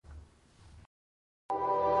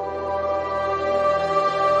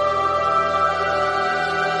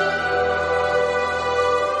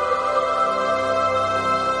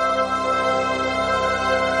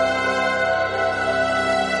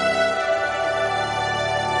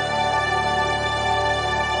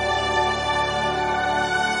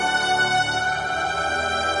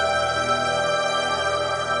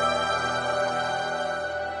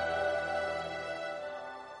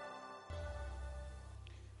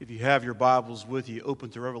If you have your Bibles with you, open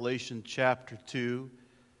to Revelation chapter 2.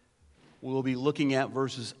 We'll be looking at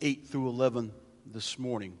verses 8 through 11 this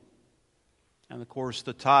morning. And of course,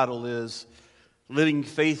 the title is Living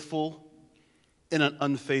Faithful in an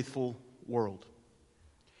Unfaithful World.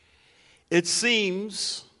 It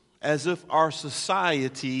seems as if our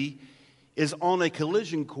society is on a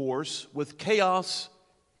collision course with chaos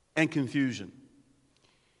and confusion.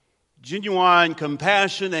 Genuine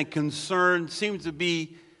compassion and concern seem to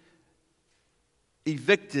be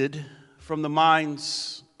evicted from the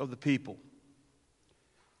minds of the people.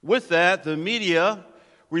 With that, the media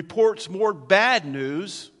reports more bad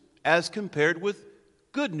news as compared with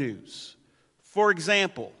good news. For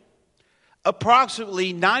example,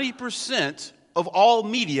 approximately 90% of all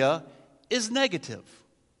media is negative.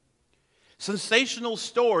 Sensational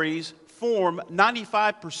stories form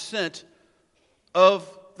 95% of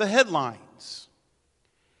the headlines.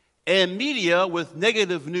 And media with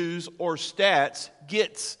negative news or stats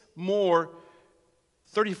gets more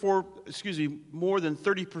than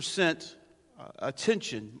 30%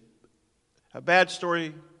 attention. A bad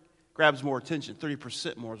story grabs more attention,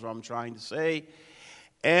 30% more is what I'm trying to say.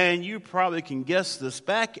 And you probably can guess this.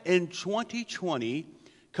 Back in 2020,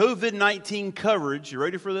 COVID-19 coverage, you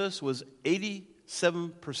ready for this, was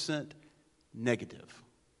 87% negative.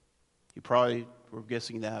 You probably were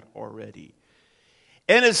guessing that already.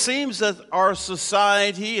 And it seems that our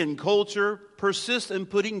society and culture persist in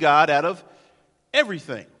putting God out of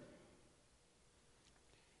everything.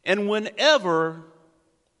 And whenever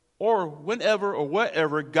or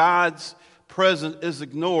wherever God's presence is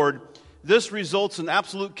ignored, this results in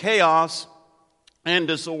absolute chaos and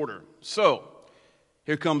disorder. So,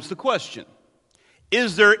 here comes the question.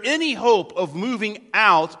 Is there any hope of moving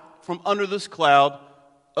out from under this cloud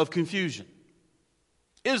of confusion?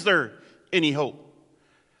 Is there any hope?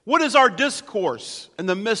 What is our discourse in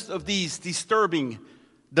the midst of these disturbing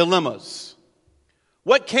dilemmas?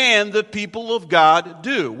 What can the people of God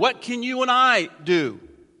do? What can you and I do?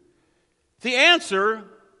 The answer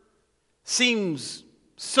seems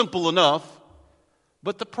simple enough,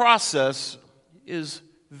 but the process is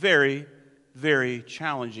very, very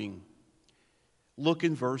challenging. Look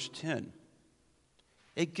in verse 10.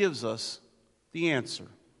 It gives us the answer.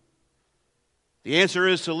 The answer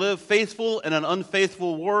is to live faithful in an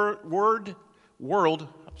unfaithful world.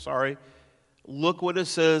 Look what it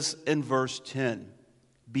says in verse 10.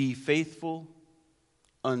 Be faithful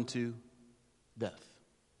unto death.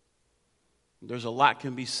 There's a lot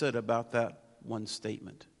can be said about that one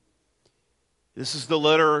statement. This is the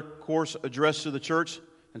letter, of course, addressed to the church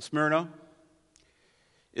in Smyrna.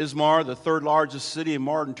 Izmir, the third largest city in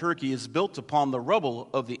modern Turkey, is built upon the rubble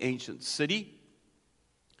of the ancient city.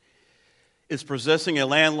 It's possessing a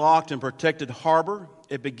landlocked and protected harbor.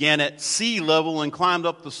 It began at sea level and climbed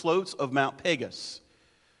up the slopes of Mount Pegasus.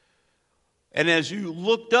 And as you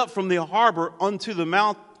looked up from the harbor onto the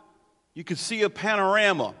mount, you could see a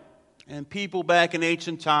panorama. And people back in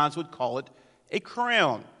ancient times would call it a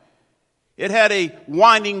crown. It had a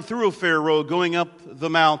winding thoroughfare road going up the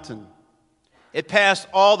mountain. It passed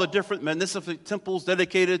all the different magnificent temples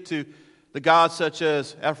dedicated to the gods such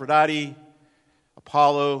as Aphrodite,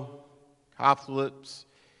 Apollo, Apocalypse,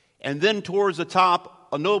 and then towards the top,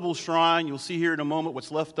 a noble shrine. You'll see here in a moment what's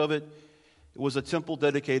left of it. It was a temple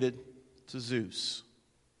dedicated to Zeus.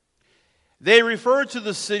 They referred to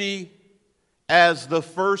the city as the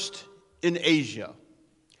first in Asia.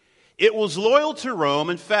 It was loyal to Rome.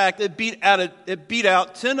 In fact, it beat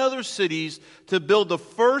out 10 other cities to build the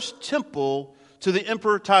first temple to the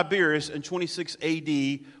Emperor Tiberius in 26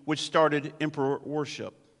 AD, which started emperor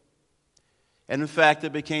worship. And in fact,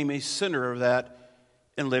 it became a center of that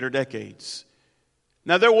in later decades.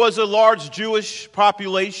 Now, there was a large Jewish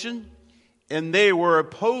population, and they were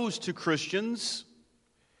opposed to Christians.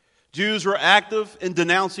 Jews were active in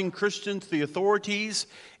denouncing Christians to the authorities,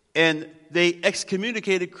 and they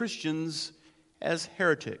excommunicated Christians as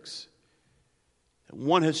heretics.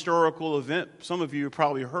 One historical event some of you have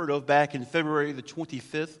probably heard of back in February the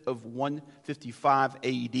 25th of 155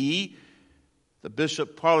 AD, the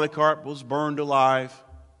Bishop Polycarp was burned alive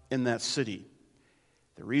in that city.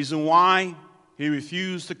 The reason why? He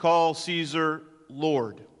refused to call Caesar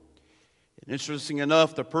Lord. And interesting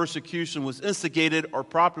enough, the persecution was instigated or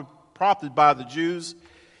prompted by the Jews.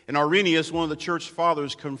 And Irenaeus, one of the church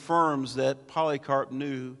fathers, confirms that Polycarp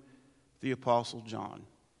knew the Apostle John.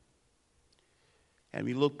 And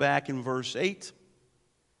we look back in verse 8.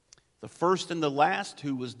 The first and the last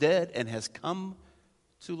who was dead and has come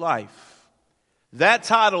to life. That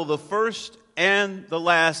title, the first and the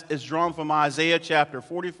last, is drawn from Isaiah chapter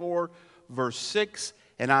 44, verse 6,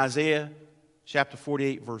 and Isaiah chapter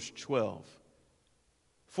 48, verse 12.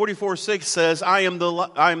 44:6 says, I am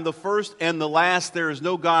the first and the last. There is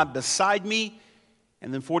no God beside me.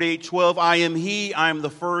 And then 48:12, I am He. I am the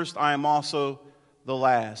first. I am also the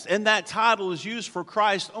last. And that title is used for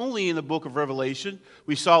Christ only in the book of Revelation.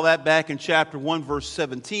 We saw that back in chapter 1, verse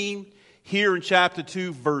 17. Here in chapter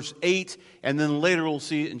 2, verse 8. And then later we'll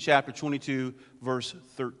see it in chapter 22, verse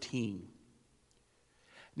 13.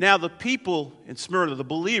 Now the people in Smyrna, the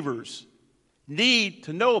believers, need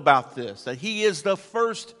to know about this, that He is the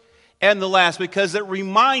first and the last, because it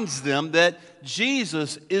reminds them that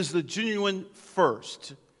Jesus is the genuine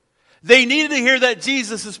first. They needed to hear that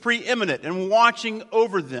Jesus is preeminent and watching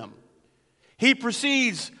over them. He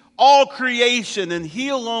precedes all creation, and He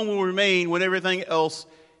alone will remain when everything else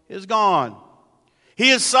is gone.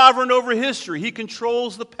 He is sovereign over history. He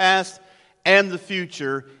controls the past and the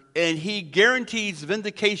future, and He guarantees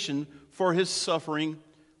vindication for His suffering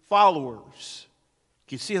followers.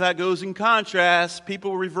 You can see how that goes in contrast.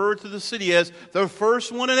 People refer to the city as the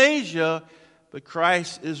first one in Asia, but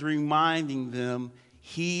Christ is reminding them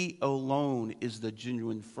He alone is the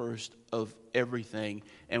genuine first of everything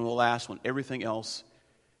and will last when everything else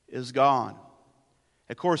is gone.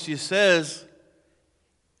 Of course, He says,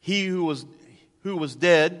 He who was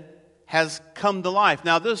dead has come to life.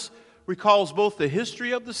 Now, this recalls both the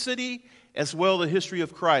history of the city as well as the history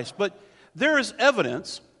of Christ. But there is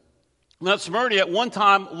evidence that Smyrna at one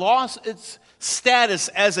time lost its status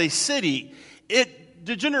as a city. It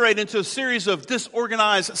degenerated into a series of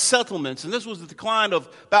disorganized settlements, and this was the decline of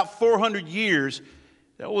about 400 years.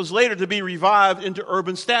 That was later to be revived into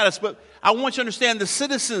urban status. But I want you to understand the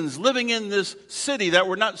citizens living in this city that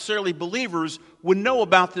were not necessarily believers would know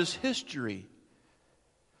about this history.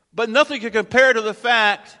 But nothing could compare to the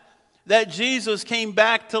fact that Jesus came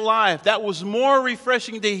back to life. That was more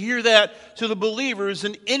refreshing to hear that to the believers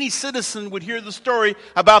than any citizen would hear the story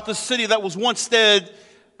about the city that was once dead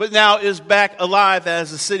but now is back alive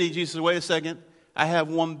as a city. Jesus said, wait a second, I have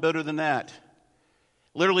one better than that.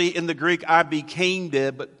 Literally in the Greek, I became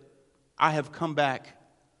dead, but I have come back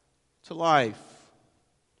to life.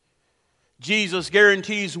 Jesus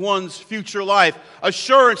guarantees one's future life,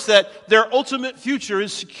 assurance that their ultimate future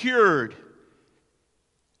is secured.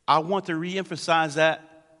 I want to reemphasize that,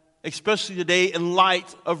 especially today in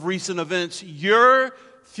light of recent events. Your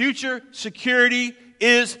future security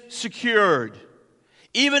is secured.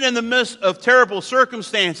 Even in the midst of terrible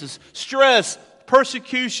circumstances, stress,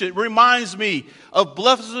 persecution, it reminds me of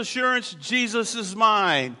blessed assurance, Jesus is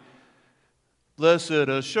mine. Blessed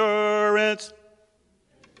assurance.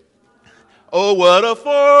 Oh, what a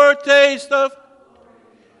foretaste of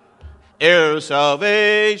heir of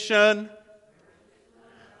salvation.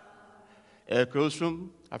 Echoes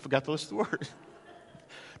from, I forgot to list the word.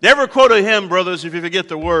 Never quote a hymn, brothers, if you forget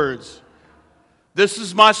the words. This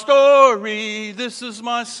is my story, this is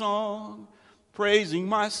my song, praising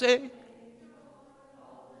my Savior.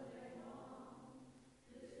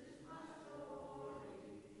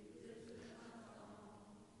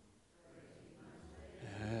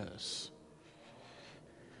 Yes.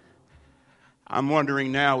 I'm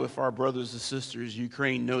wondering now if our brothers and sisters in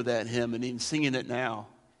Ukraine know that hymn and even singing it now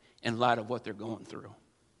in light of what they're going through.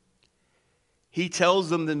 He tells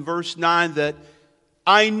them in verse 9 that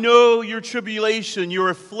I know your tribulation, your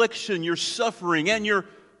affliction, your suffering, and your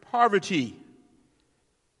poverty.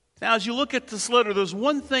 Now, as you look at this letter, there's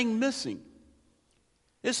one thing missing.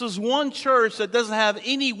 This is one church that doesn't have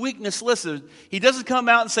any weakness listed. He doesn't come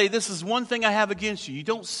out and say, this is one thing I have against you. You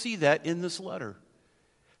don't see that in this letter.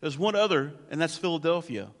 There's one other, and that's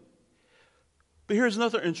Philadelphia. But here's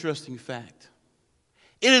another interesting fact.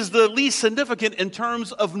 It is the least significant in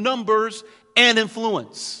terms of numbers and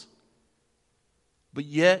influence. But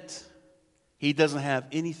yet, he doesn't have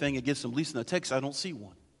anything against them. At least in the text, I don't see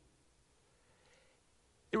one.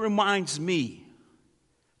 It reminds me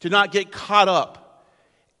to not get caught up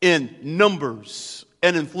in numbers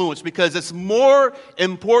and influence, because it's more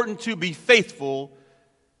important to be faithful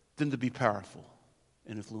than to be powerful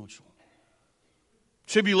and influential.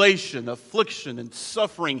 Tribulation, affliction, and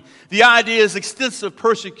suffering. The idea is extensive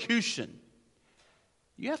persecution.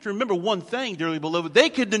 You have to remember one thing, dearly beloved. They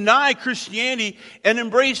could deny Christianity and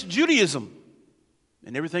embrace Judaism,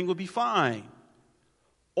 and everything would be fine.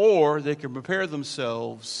 Or they could prepare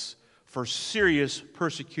themselves for serious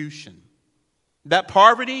persecution. That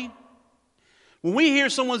poverty, when we hear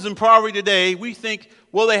someone's in poverty today, we think,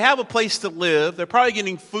 well, they have a place to live. They're probably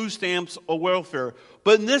getting food stamps or welfare.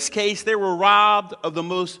 But in this case, they were robbed of the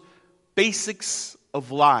most basics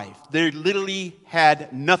of life. They literally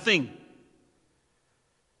had nothing.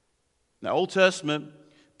 In the Old Testament,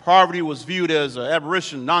 poverty was viewed as an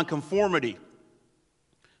aberration, nonconformity.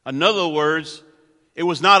 In other words, it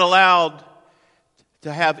was not allowed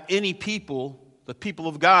to have any people, the people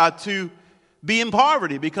of God, to be in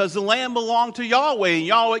poverty because the land belonged to Yahweh and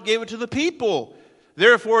Yahweh gave it to the people.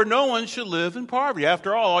 Therefore, no one should live in poverty.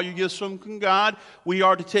 After all you gifts from God, we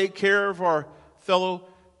are to take care of our fellow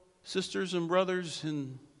sisters and brothers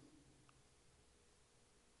and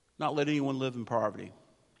not let anyone live in poverty.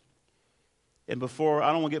 And before,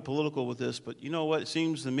 I don't want to get political with this, but you know what? It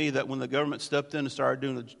seems to me that when the government stepped in and started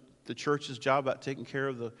doing the church's job about taking care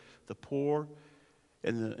of the poor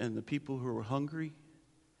and the people who were hungry,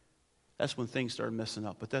 that's when things started messing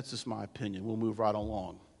up. But that's just my opinion. We'll move right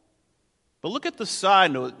along. But look at the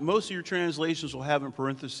side note. Most of your translations will have in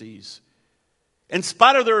parentheses. In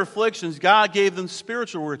spite of their afflictions, God gave them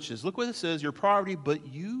spiritual riches. Look what it says, your poverty, but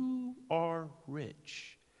you are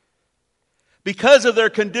rich. Because of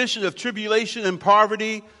their condition of tribulation and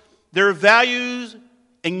poverty, their values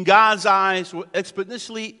in God's eyes were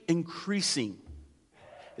exponentially increasing.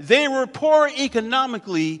 They were poor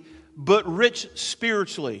economically, but rich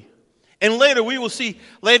spiritually. And later we will see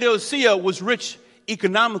Laodicea was rich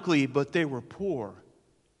economically, but they were poor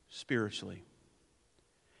spiritually.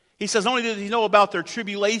 He says not only did he know about their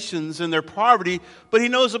tribulations and their poverty, but he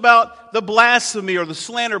knows about the blasphemy or the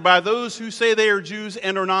slander by those who say they are Jews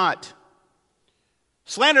and are not.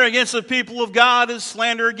 Slander against the people of God is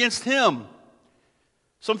slander against him.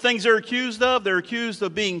 Some things they're accused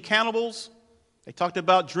of being cannibals. They talked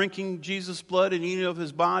about drinking Jesus' blood and eating of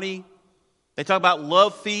his body. They talk about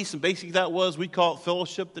love feasts, and basically that was, we call it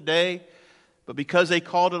fellowship today. But because they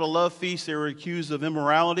called it a love feast, they were accused of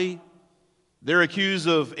immorality. They're accused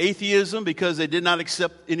of atheism because they did not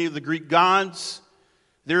accept any of the Greek gods.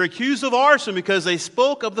 They're accused of arson because they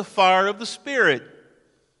spoke of the fire of the Spirit.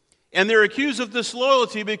 And they're accused of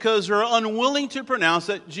disloyalty because they're unwilling to pronounce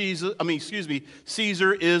that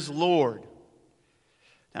Caesar is Lord.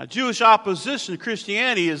 Now, Jewish opposition to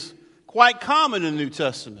Christianity is quite common in the New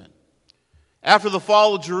Testament. After the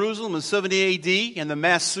fall of Jerusalem in 70 AD and the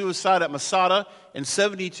mass suicide at Masada in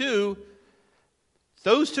 72,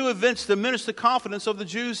 those two events diminished the confidence of the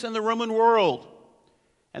Jews in the Roman world.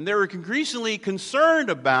 And they were increasingly concerned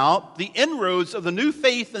about the inroads of the new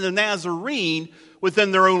faith in the Nazarene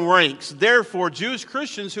within their own ranks. Therefore, Jewish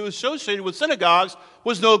Christians who associated with synagogues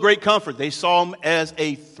was no great comfort. They saw them as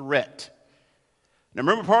a threat. Now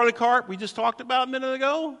remember Polycarp we just talked about a minute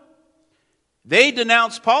ago? They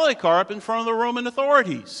denounced Polycarp in front of the Roman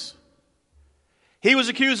authorities. He was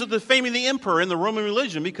accused of defaming the emperor and the Roman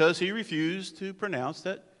religion because he refused to pronounce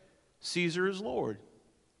that Caesar is Lord.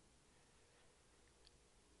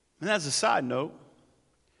 And as a side note,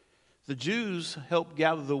 the Jews helped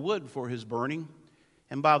gather the wood for his burning.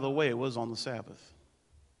 And by the way, it was on the Sabbath.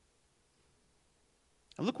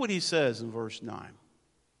 And look what he says in verse 9.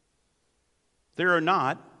 There are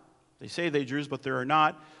not, they say they're Jews, but there are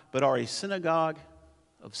not, but are a synagogue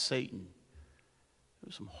of Satan.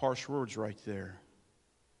 There's some harsh words right there.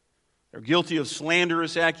 They're guilty of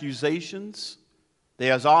slanderous accusations. They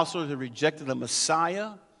have also rejected the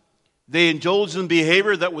Messiah. They indulged in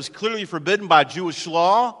behavior that was clearly forbidden by Jewish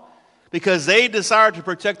law because they desired to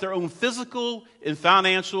protect their own physical and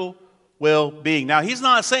financial well-being. Now, he's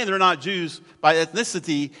not saying they're not Jews by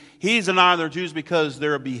ethnicity. He's denying they're Jews because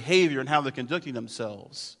their behavior and how they're conducting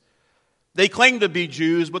themselves. They claimed to be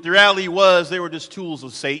Jews, but the reality was they were just tools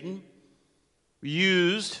of Satan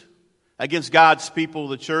used against God's people,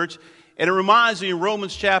 the church. And it reminds me in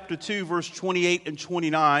Romans chapter 2, verse 28 and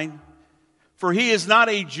 29, for he is not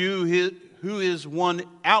a Jew who is one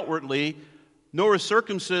outwardly, nor is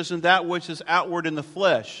circumcision that which is outward in the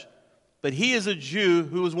flesh. But he is a Jew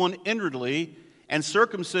who is one inwardly, and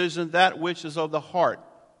circumcision that which is of the heart,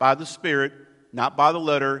 by the Spirit, not by the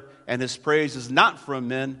letter, and his praise is not from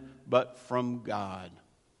men, but from God.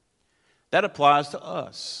 That applies to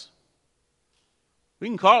us. We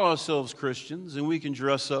can call ourselves Christians, and we can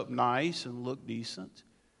dress up nice and look decent.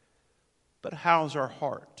 But how's our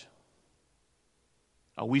heart?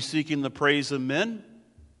 Are we seeking the praise of men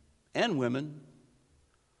and women?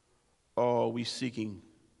 Or are we seeking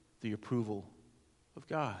the approval of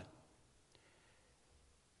God?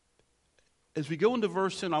 As we go into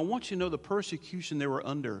verse 10, I want you to know the persecution they were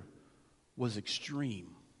under was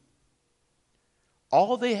extreme.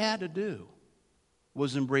 All they had to do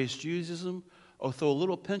was embrace Judaism or throw a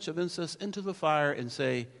little pinch of incense into the fire and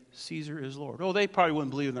say, Caesar is Lord. Oh, they probably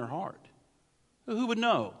wouldn't believe in their heart. Who would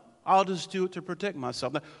know? I'll just do it to protect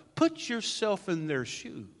myself. Now, put yourself in their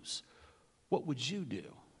shoes. What would you do?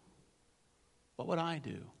 What would I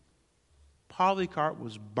do? Polycarp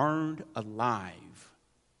was burned alive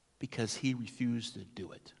because he refused to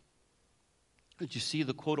do it. Did you see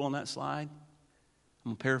the quote on that slide?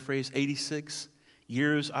 I'm going to paraphrase, 86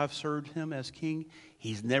 years I've served him as king.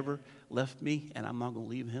 He's never left me, and I'm not going to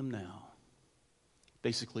leave him now.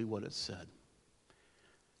 Basically what it said.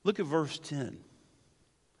 Look at verse 10.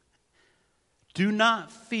 Do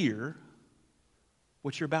not fear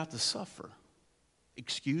what you're about to suffer.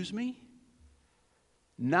 Excuse me?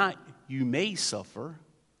 Not you may suffer,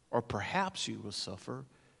 or perhaps you will suffer.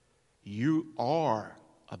 You are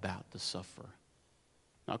about to suffer.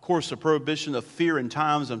 Now, of course, the prohibition of fear in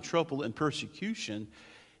times of trouble and persecution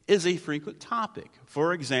is a frequent topic.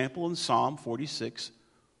 For example, in Psalm 46,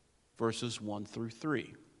 verses 1 through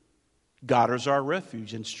 3. God is our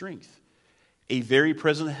refuge and strength, a very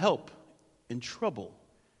present help in trouble.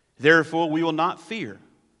 Therefore we will not fear.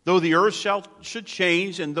 Though the earth should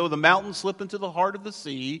change, and though the mountains slip into the heart of the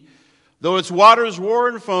sea, though its waters roar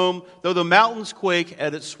and foam, though the mountains quake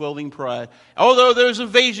at its swelling pride. Although there's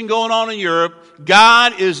invasion going on in Europe,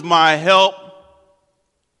 God is my help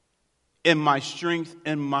and my strength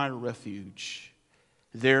and my refuge.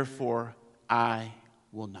 Therefore I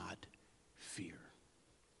will not fear.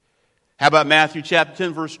 How about Matthew chapter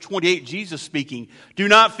 10, verse 28, Jesus speaking, do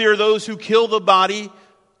not fear those who kill the body,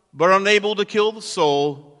 but are unable to kill the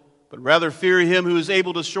soul, but rather fear him who is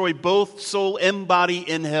able to destroy both soul and body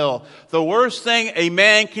in hell. The worst thing a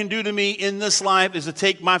man can do to me in this life is to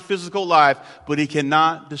take my physical life, but he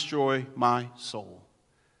cannot destroy my soul.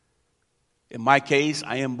 In my case,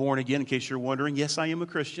 I am born again, in case you're wondering. Yes, I am a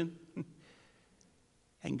Christian.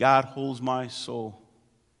 And God holds my soul.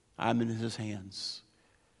 I'm in his hands.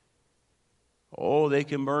 Oh, they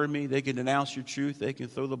can burn me. They can denounce your truth. They can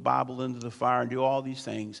throw the Bible into the fire and do all these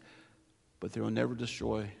things. But they will never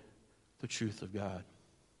destroy the truth of God.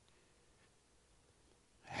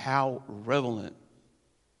 How relevant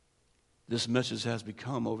this message has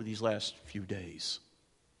become over these last few days.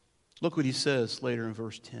 Look what he says later in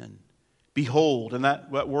verse 10. Behold, and that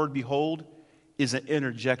word behold is an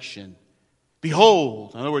interjection.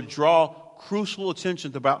 Behold, in other words, draw crucial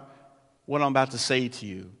attention to about what I'm about to say to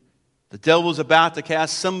you. The devil is about to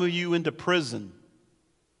cast some of you into prison.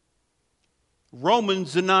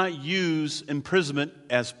 Romans did not use imprisonment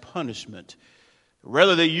as punishment.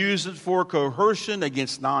 Rather, they used it for coercion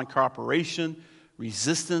against non-cooperation,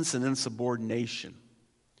 resistance, and insubordination.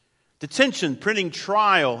 Detention, pending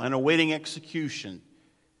trial, and awaiting execution.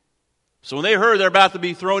 So when they heard they're about to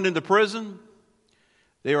be thrown into prison,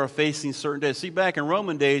 they are facing certain death. See, back in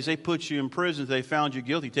Roman days, they put you in prison. If they found you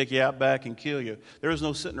guilty, take you out back and kill you. There was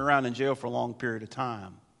no sitting around in jail for a long period of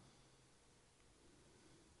time.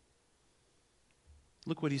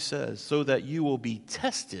 Look what he says. So that you will be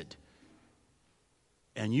tested,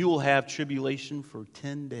 and you will have tribulation for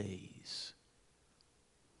 10 days.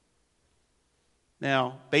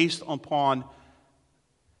 Now, based upon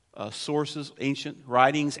sources, ancient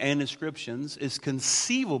writings, and inscriptions, it's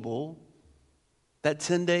conceivable that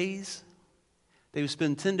 10 days, they would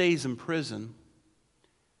spend 10 days in prison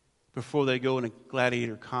before they go into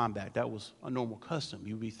gladiator combat. That was a normal custom.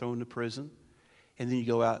 You would be thrown into prison, and then you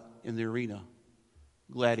go out in the arena,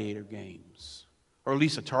 gladiator games, or at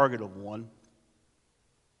least a target of one.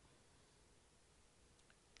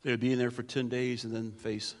 They would be in there for 10 days and then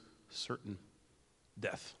face certain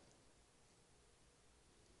death.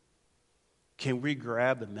 Can we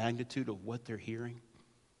grab the magnitude of what they're hearing?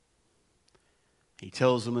 He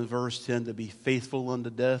tells them in verse 10 to be faithful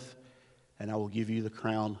unto death, and I will give you the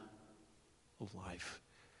crown of life.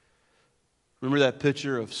 Remember that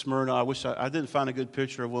picture of Smyrna? I wish I didn't find a good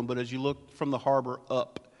picture of one, but as you look from the harbor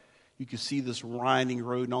up, you can see this winding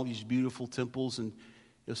road and all these beautiful temples, and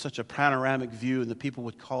it was such a panoramic view, and the people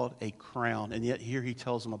would call it a crown. And yet here he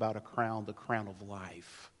tells them about a crown, the crown of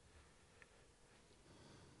life.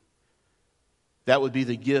 That would be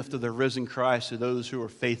the gift of the risen Christ to those who are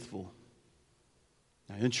faithful.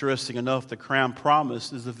 Now, interesting enough, the crown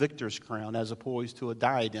promised is the victor's crown as opposed to a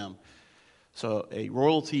diadem. So a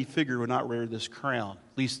royalty figure would not wear this crown.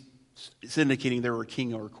 At least it's indicating they were a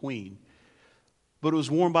king or a queen. But it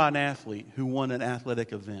was worn by an athlete who won an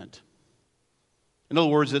athletic event. In other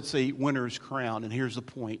words, it's a winner's crown. And here's the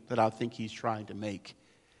point that I think he's trying to make.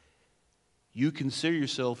 You consider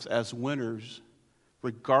yourselves as winners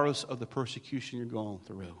regardless of the persecution you're going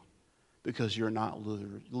through, because you're not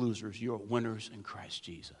losers. You're winners in Christ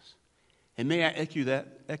Jesus. And may I echo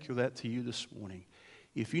that to you this morning.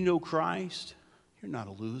 If you know Christ, you're not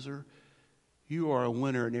a loser. You are a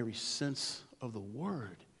winner in every sense of the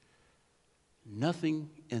word. Nothing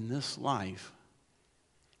in this life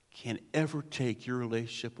can ever take your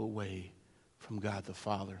relationship away from God the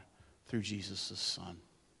Father through Jesus the Son.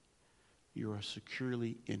 You are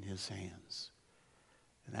securely in his hands.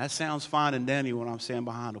 And that sounds fine and dandy when I'm standing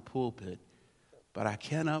behind a pulpit. But I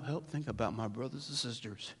cannot help think about my brothers and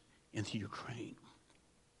sisters in the Ukraine,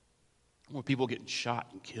 where people getting shot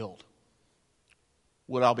and killed.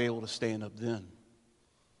 Would I be able to stand up then?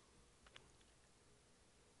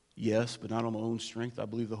 Yes, but not on my own strength. I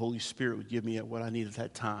believe the Holy Spirit would give me what I need at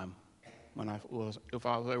that time if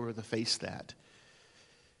I was ever to face that.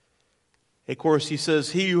 Of course, he says,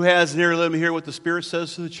 he who has an ear, let him hear what the Spirit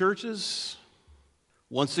says to the churches.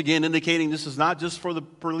 Once again, indicating this is not just for the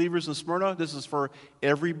believers in Smyrna. This is for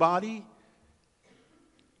everybody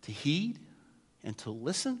to heed and to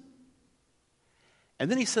listen.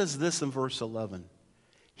 And then he says this in verse 11.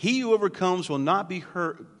 He who overcomes will not be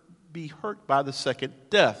hurt by the second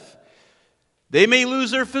death. They may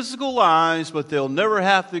lose their physical lives, but they'll never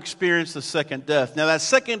have to experience the second death. Now, that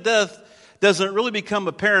second death doesn't really become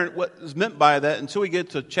apparent what is meant by that until we get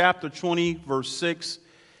to chapter 20, verse 6,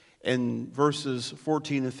 and verses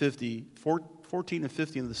 14 and 15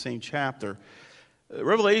 of the same chapter.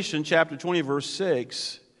 Revelation chapter 20, verse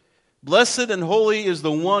 6. Blessed and holy is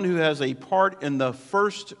the one who has a part in the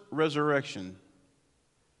first resurrection.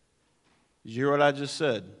 Did you hear what I just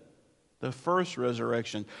said? The first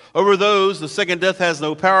resurrection. Over those, the second death has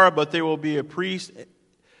no power, but they will be a priest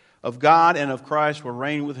of God and of Christ, will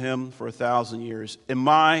reign with him for 1,000 years. In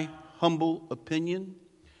my humble opinion,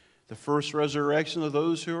 the first resurrection of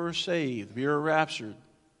those who are saved, we are raptured.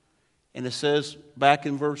 And it says back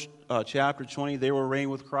in chapter 20, they will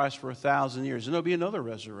reign with Christ for 1,000 years. And there'll be another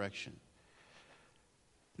resurrection.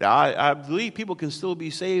 Now, I believe people can still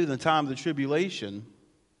be saved in the time of the tribulation,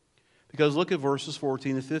 because look at verses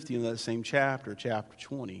 14 and 15 in that same chapter, chapter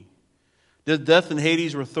 20. The death and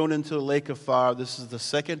Hades were thrown into the lake of fire. This is the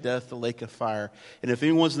second death, the lake of fire. And if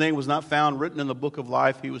anyone's name was not found written in the book of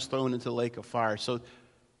life, he was thrown into the lake of fire. So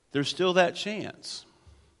there's still that chance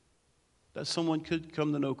that someone could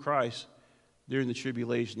come to know Christ during the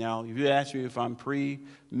tribulation. Now, if you ask me if I'm pre,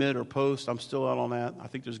 mid, or post, I'm still out on that. I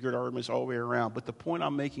think there's good arguments all the way around. But the point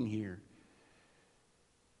I'm making here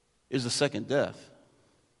is the second death.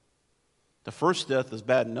 The first death is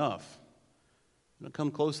bad enough. Don't come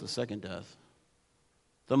close to the second death.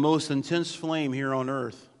 The most intense flame here on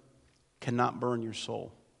earth cannot burn your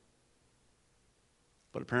soul.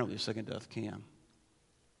 But apparently the second death can.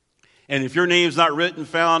 And if your name's not written,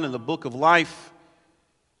 found in the book of life,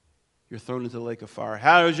 you're thrown into the lake of fire.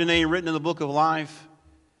 How is your name written in the book of life?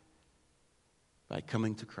 By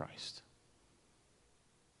coming to Christ.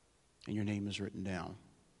 And your name is written down.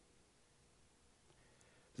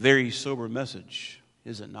 Very sober message,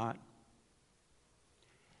 is it not?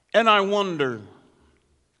 And I wonder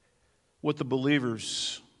what the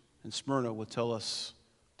believers in Smyrna would tell us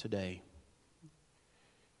today.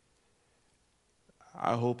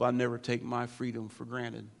 I hope I never take my freedom for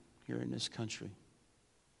granted here in this country.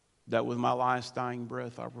 That with my last dying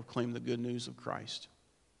breath, I proclaim the good news of Christ.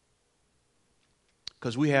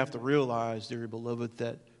 Because we have to realize, dear beloved,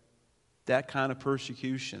 that that kind of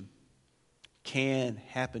persecution can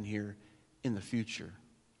happen here in the future.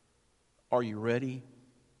 Are you ready?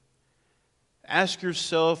 Ask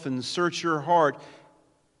yourself and search your heart,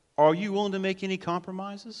 are you willing to make any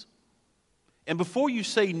compromises? And before you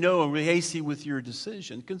say no and be hasty with your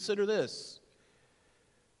decision, consider this.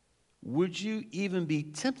 Would you even be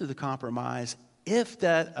tempted to compromise if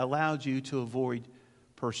that allowed you to avoid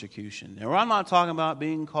persecution? Now, I'm not talking about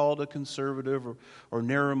being called a conservative or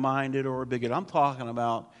narrow-minded or a bigot. I'm talking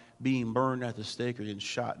about being burned at the stake or getting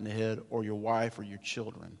shot in the head, or your wife or your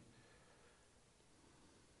children.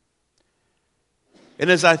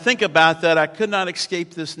 And as I think about that, I could not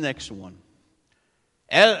escape this next one.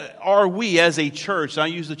 Are we as a church, I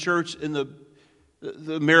use the church in the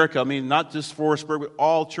America, I mean not just Forestburg, but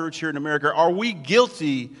all church here in America, are we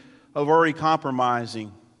guilty of already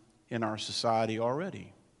compromising in our society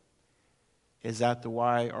already? Is that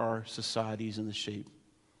why our society is in the shape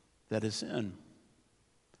that it's in?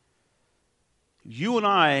 You and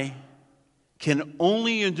I can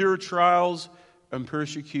only endure trials and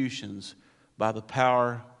persecutions by the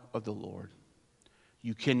power of the Lord.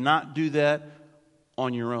 You cannot do that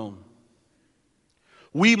on your own.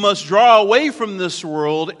 We must draw away from this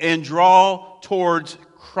world and draw towards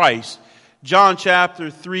Christ. John chapter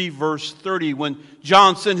 3, verse 30, when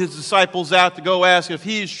John sent his disciples out to go ask if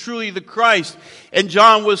he is truly the Christ, and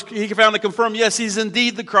he found to confirm, yes, he's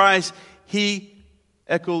indeed the Christ, he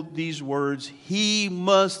echoed these words, he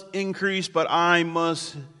must increase, but I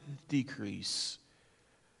must decrease.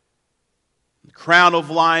 The crown of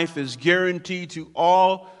life is guaranteed to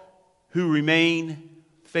all who remain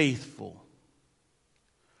faithful.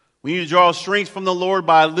 We need to draw strength from the Lord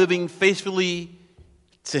by living faithfully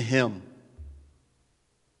to Him.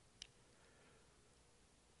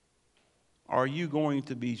 Are you going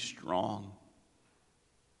to be strong?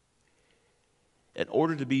 In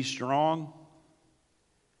order to be strong,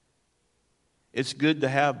 it's good to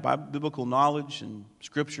have biblical knowledge and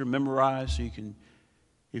Scripture memorized so you can,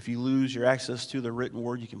 if you lose your access to the written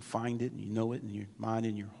word, you can find it and you know it in your mind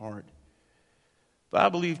and your heart. But I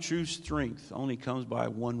believe true strength only comes by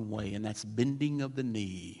one way, and that's bending of the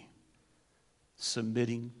knee,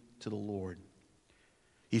 submitting to the Lord.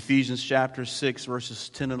 Ephesians chapter 6, verses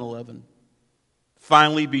 10 and 11.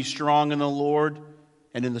 Finally, be strong in the Lord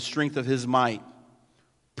and in the strength of his might.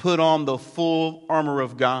 Put on the full armor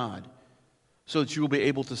of God so that you will be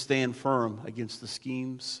able to stand firm against the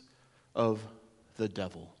schemes of the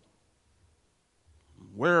devil.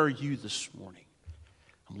 Where are you this morning?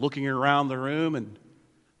 I'm looking around the room, and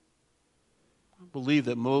I believe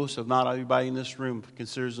that most, if not everybody in this room,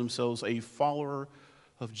 considers themselves a follower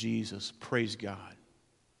of Jesus. Praise God.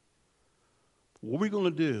 What are we going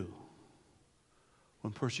to do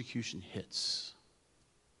when persecution hits?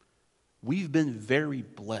 We've been very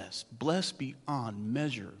blessed beyond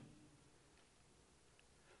measure.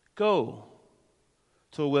 Go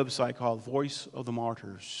to a website called Voice of the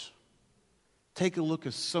Martyrs. Take a look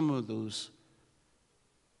at some of those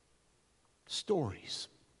stories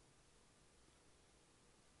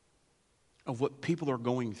of what people are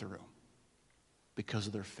going through because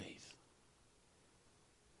of their faith.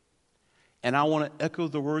 And I want to echo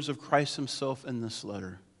the words of Christ himself in this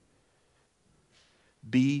letter.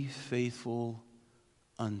 Be faithful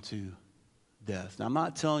unto death. Now, I'm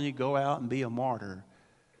not telling you go out and be a martyr.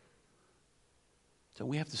 So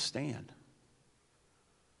we have to stand.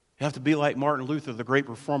 You have to be like Martin Luther, the great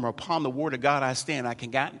reformer. Upon the word of God I stand. I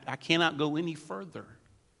cannot go any further.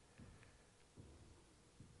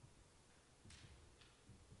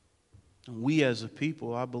 And we as a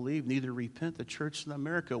people, I believe, need to repent. The church in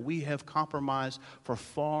America, we have compromised for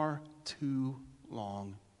far too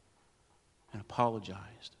long and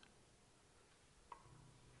apologized.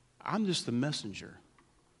 I'm just the messenger.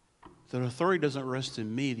 The authority doesn't rest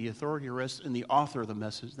in me. The authority rests in the author of the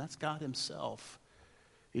message. That's God himself.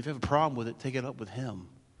 If you have a problem with it, take it up with him.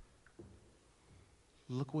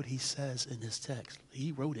 Look what he says in his text.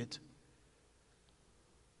 He wrote it.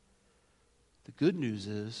 The good news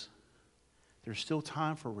is there's still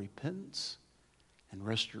time for repentance and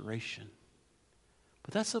restoration.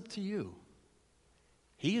 But that's up to you.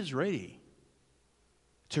 He is ready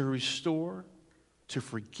to restore, to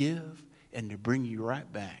forgive, and to bring you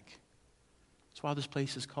right back. That's why this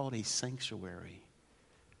place is called a sanctuary.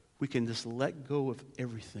 We can just let go of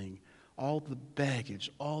everything. All the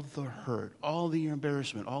baggage, all the hurt, all the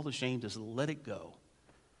embarrassment, all the shame, just let it go.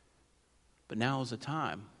 But now is the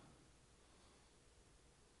time.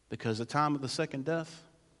 Because the time of the second death,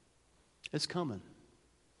 it's coming.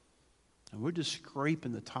 And we're just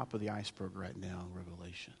scraping the top of the iceberg right now in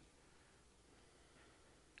Revelation.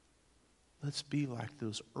 Let's be like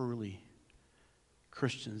those early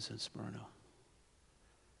Christians in Smyrna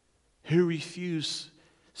who refused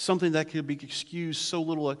something that could be excused so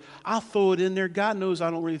little. I'll throw it in there. God knows I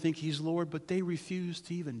don't really think he's Lord, but they refused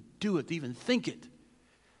to even do it, to even think it,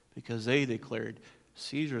 because they declared,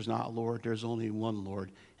 Caesar is not Lord. There's only one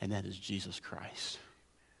Lord, and that is Jesus Christ.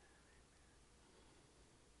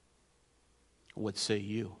 What say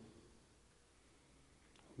you?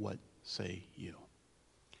 What say you?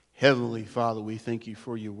 Heavenly Father, we thank you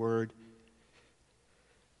for your word.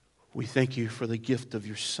 We thank you for the gift of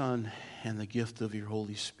your Son and the gift of your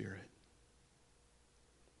Holy Spirit.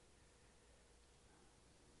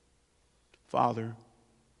 Father,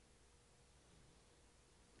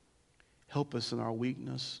 help us in our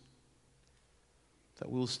weakness, that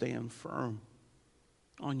we will stand firm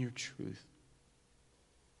on your truth.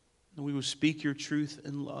 And we will speak your truth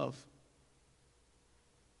in love.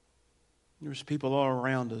 There's people all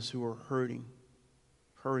around us who are hurting,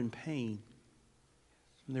 who are in pain,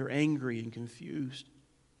 and they're angry and confused.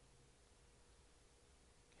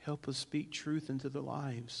 Help us speak truth into their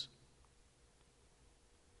lives.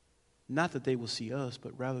 Not that they will see us,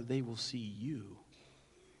 but rather they will see you.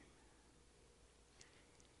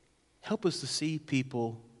 Help us to see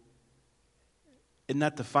people and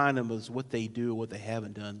not define them as what they do or what they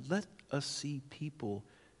haven't done. Let us see people,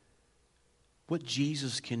 what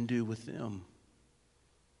Jesus can do with them,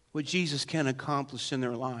 what Jesus can accomplish in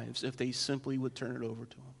their lives if they simply would turn it over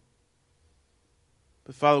to him.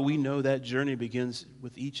 But Father, we know that journey begins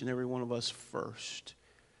with each and every one of us first.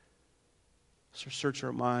 So search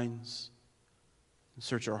our minds and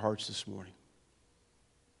search our hearts this morning.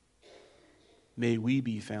 May we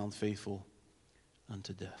be found faithful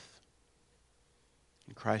unto death.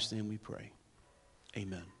 In Christ's name we pray.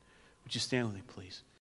 Amen. Would you stand with me, please?